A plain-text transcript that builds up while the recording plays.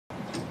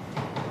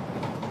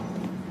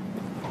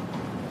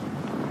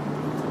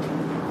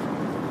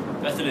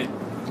Bethany.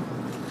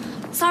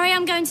 Sorry,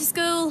 I'm going to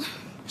school.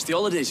 It's the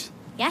holidays.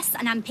 Yes,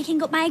 and I'm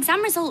picking up my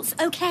exam results,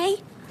 OK?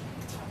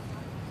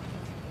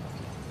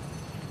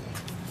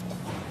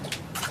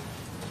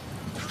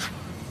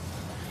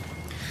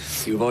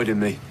 You avoiding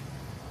me?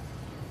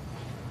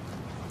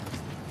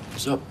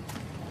 What's up?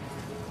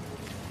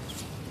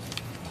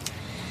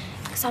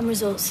 Exam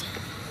results.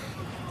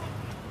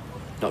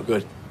 Not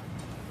good.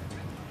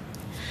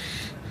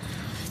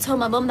 I told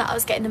my mum that I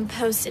was getting them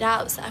posted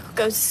out so I could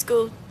go to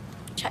school,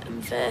 check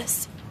them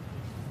first,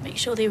 make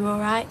sure they were all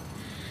right.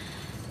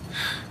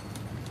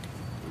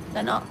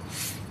 They're not.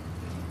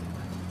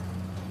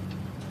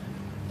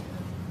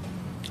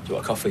 Do you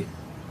want a coffee?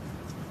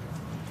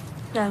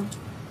 No.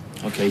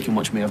 OK, you can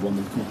watch me have one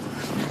then. Come on.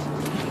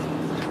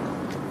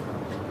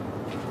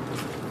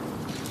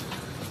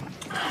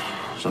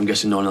 So I'm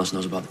guessing no one else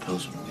knows about the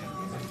pills.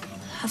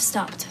 I've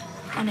stopped,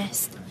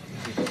 honest.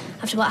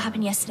 After what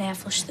happened yesterday, I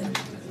flushed them.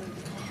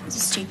 It was a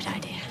stupid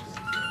idea.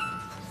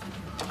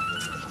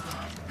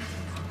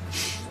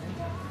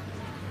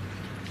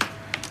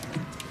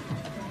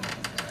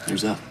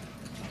 Who's that?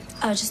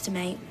 Oh, just a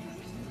mate.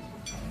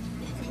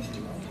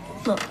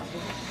 Look,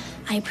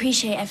 I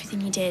appreciate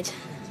everything you did,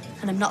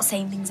 and I'm not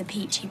saying things are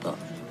peachy, but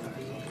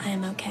I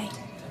am okay.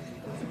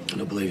 I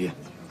don't believe you.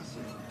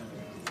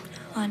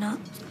 Why not?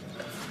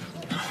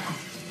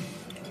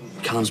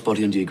 Callum's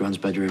body under your grand's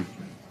bedroom.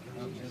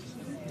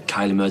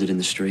 Kylie murdered in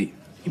the street.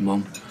 Your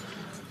mum.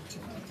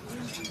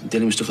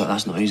 Dealing with stuff like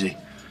that's not easy.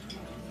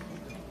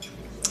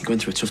 You're going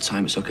through a tough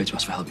time. It's okay to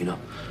ask for help, you know.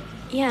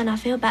 Yeah, and I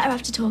feel better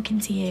after talking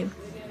to you.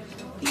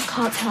 You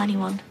can't tell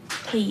anyone,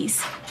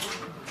 please.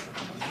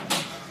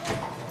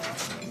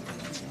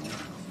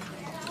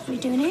 What are you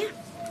doing here?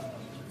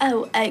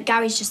 Oh,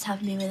 Gary's just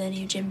helping me with a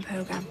new gym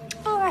programme.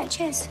 All right,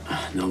 cheers.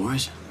 No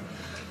worries.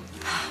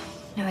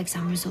 No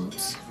exam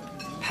results.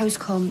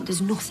 Post-com,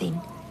 there's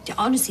nothing.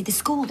 Honestly, the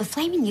school, they're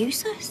flaming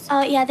useless.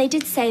 Oh, yeah, they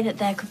did say that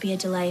there could be a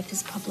delay if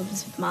there's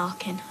problems with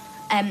marking.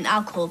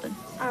 I'll call them.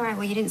 All right,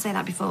 well, you didn't say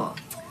that before.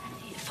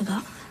 I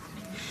forgot.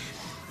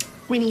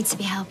 We need to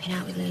be helping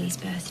out with Lily's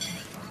birthday.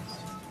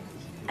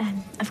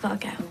 I've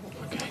got to go.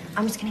 Okay.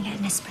 I'm just going to get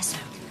an espresso.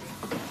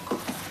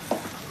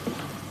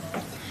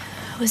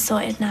 We're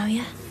sorted now,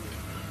 yeah?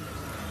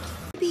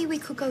 Maybe we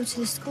could go to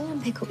the school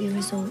and pick up your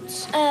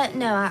results.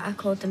 No, I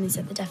called them and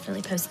said they're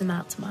definitely posting them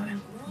out tomorrow.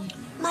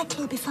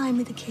 Michael will be fine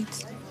with the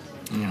kids.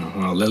 Yeah,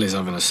 well, Lily's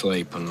having a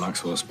sleep and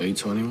Max won't speak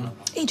to anyone.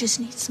 He just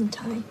needs some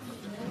time.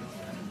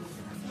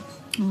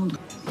 Look,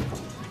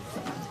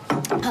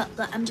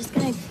 I'm just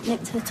going to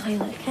nip to the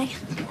toilet, OK?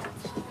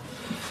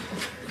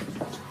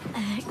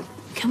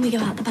 Can we go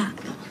out the back?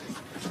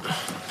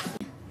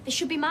 This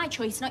should be my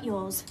choice, not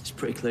yours. It's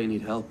pretty clear you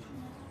need help.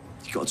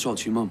 You've got to talk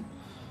to your mum.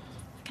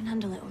 I can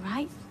handle it, all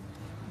right?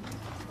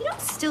 You're not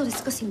still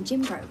discussing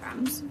gym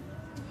programmes.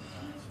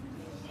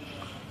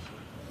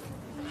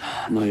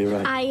 No, you're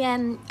right.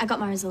 I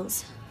got my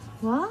results.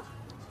 What?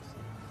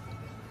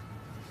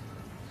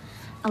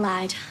 I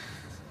lied.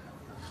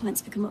 I went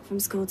to pick them up from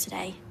school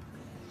today.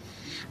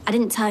 I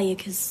didn't tell you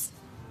because,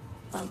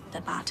 well,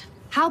 they're bad.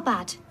 How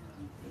bad?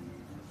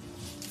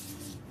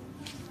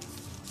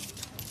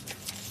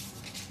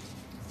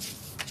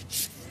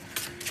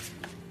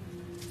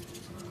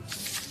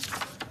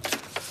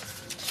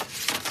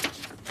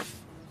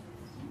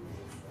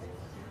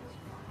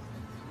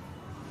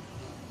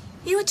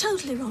 You were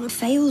totally wrong.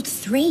 Failed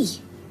 3.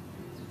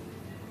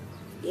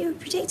 You were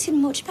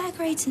predicting much better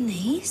grades than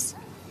these.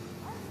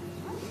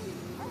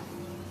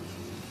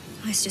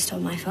 Oh, it's just all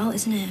my fault,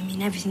 isn't it? I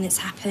mean, everything that's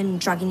happened,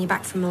 dragging you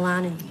back from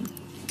Milan and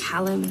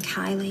Callum and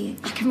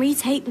Kylie. I can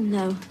retake them,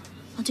 though.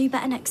 I'll do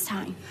better next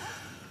time.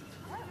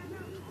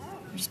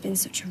 I've just been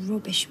such a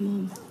rubbish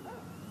mum.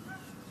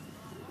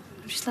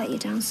 I've just let you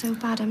down so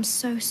bad. I'm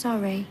so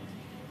sorry.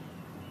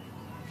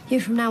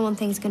 From now on,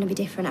 things are going to be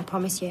different, I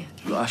promise you.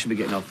 Okay? Look, I should be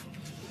getting off.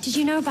 Did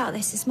you know about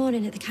this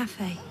morning at the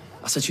cafe?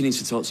 I said she needs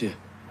to talk to you.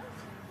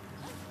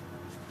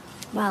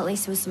 Well, at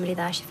least there was somebody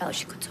there she felt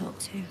she could talk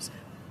to, so...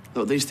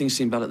 Look, these things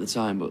seem bad at the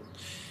time, but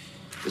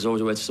there's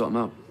always a way to sort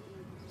them out.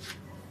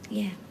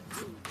 Yeah.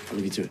 I'll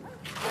leave you to it.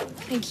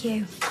 Thank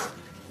you.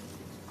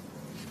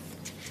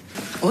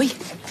 Oi,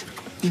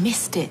 you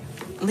missed it.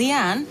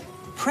 Leanne,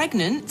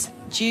 pregnant,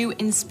 due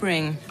in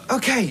spring.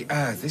 OK,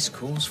 this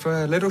calls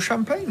for a little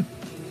champagne.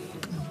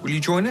 Will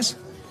you join us?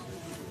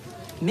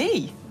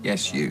 Me?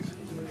 Yes, you.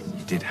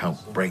 You did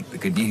help break the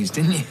good news,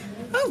 didn't you?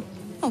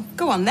 Oh,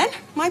 go on then.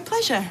 My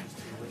pleasure.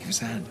 Give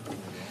us a hand.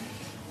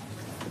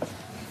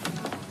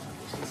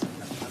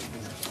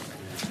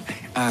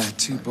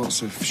 2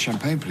 bottles of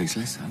champagne, please,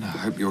 Liz. And I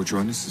hope you'll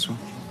join us as well.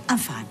 I'm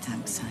fine,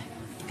 thanks.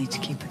 I need to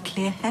keep a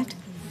clear head.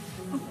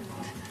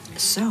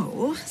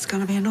 So, it's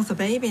going to be another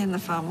baby in the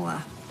family.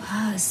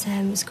 Oh,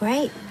 it's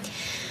great.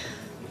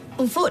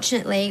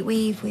 Unfortunately,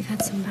 we've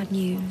had some bad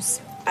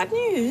news. Bad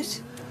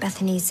news?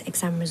 Bethany's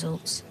exam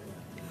results.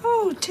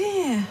 Oh,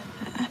 dear.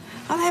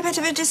 Are they a bit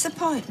of a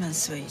disappointment,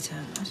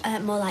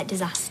 sweetheart? More like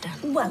disaster.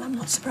 Well, I'm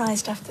not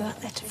surprised after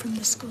that letter from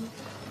the school.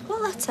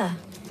 What letter?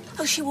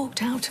 Oh, she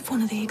walked out of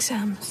one of the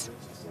exams.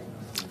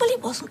 Well,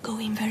 it wasn't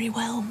going very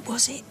well,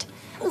 was it?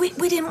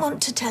 We didn't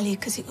want to tell you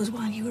because it was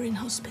while you were in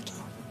hospital.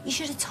 You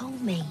should have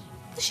told me.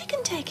 She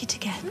can take it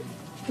again.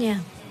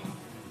 Yeah.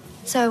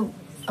 So,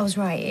 I was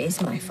right, it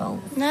is my fault.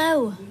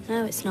 No,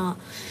 it's not.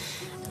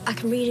 I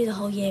can redo the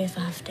whole year if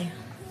I have to.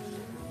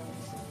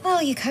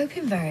 Well, you're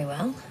coping very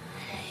well.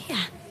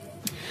 Yeah.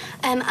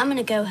 I'm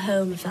gonna go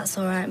home if that's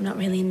all right. I'm not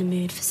really in the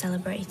mood for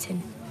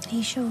celebrating. Are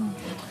you sure?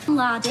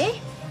 Laddie,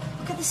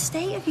 look at the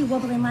state of you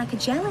wobbling like a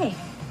jelly.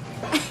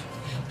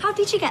 How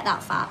did you get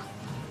that fat?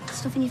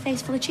 Stuffing your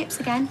face full of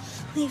chips again?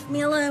 Leave me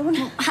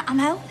alone. I'm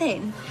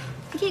helping.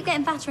 If you keep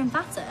getting fatter and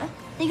fatter,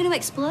 then you're going to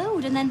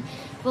explode, and then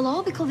we'll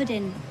all be covered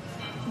in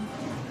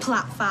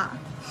Platt fat.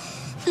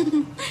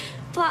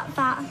 Platt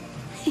fat.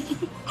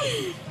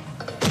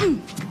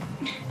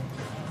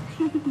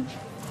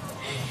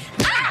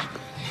 Ah!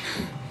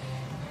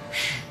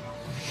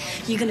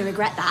 You're going to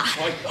regret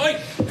that. Oi!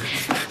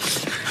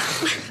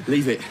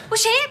 Leave it. Well,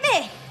 she hit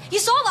me. You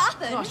saw what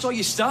happened. No, I saw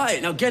you start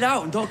it. Now get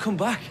out and don't come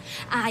back.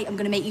 I am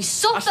going to make you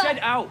suffer. I said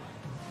out.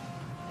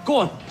 Go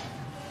on.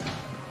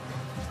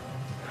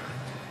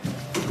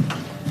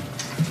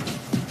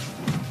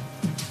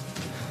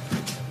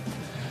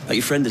 That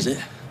your friend, is it?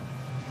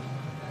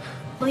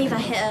 Believe I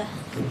hit her.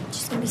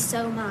 She's going to be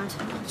so mad.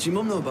 Does your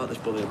mum know about this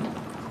bullying?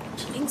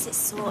 She thinks it's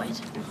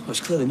sorted. Well, it's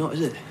clearly not, is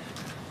it?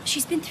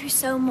 She's been through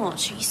so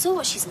much. You saw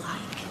what she's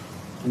like.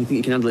 And you think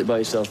you can handle it by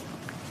yourself?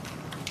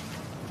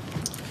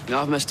 You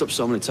know, I've messed up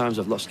so many times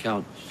I've lost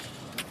count.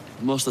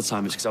 Most of the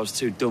time it's because I was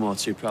too dumb or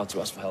too proud to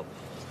ask for help.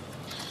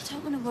 I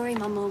don't want to worry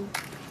my mum.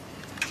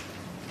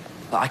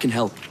 But I can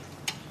help.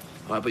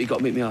 All right, but you've got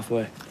to meet me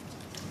halfway.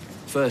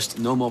 First,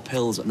 no more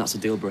pills, and that's a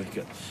deal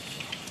breaker.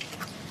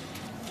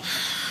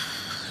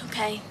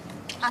 Okay.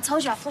 I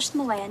told you I flushed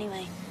them away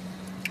anyway.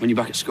 When you're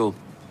back at school.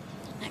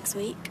 Next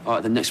week. All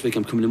right, then next week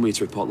I'm coming in with you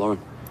to report Lauren.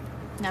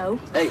 No.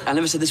 Hey, I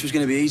never said this was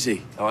going to be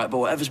easy, all right? But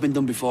whatever's been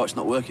done before, it's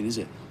not working, is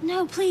it?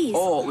 No, please.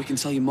 Or we can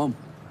tell your mum.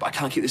 But I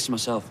can't keep this to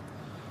myself.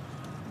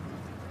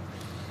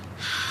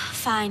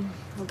 Fine.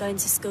 We'll go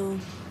into school.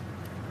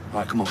 All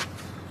right, come on.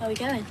 Where are we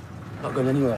going? Not going anywhere.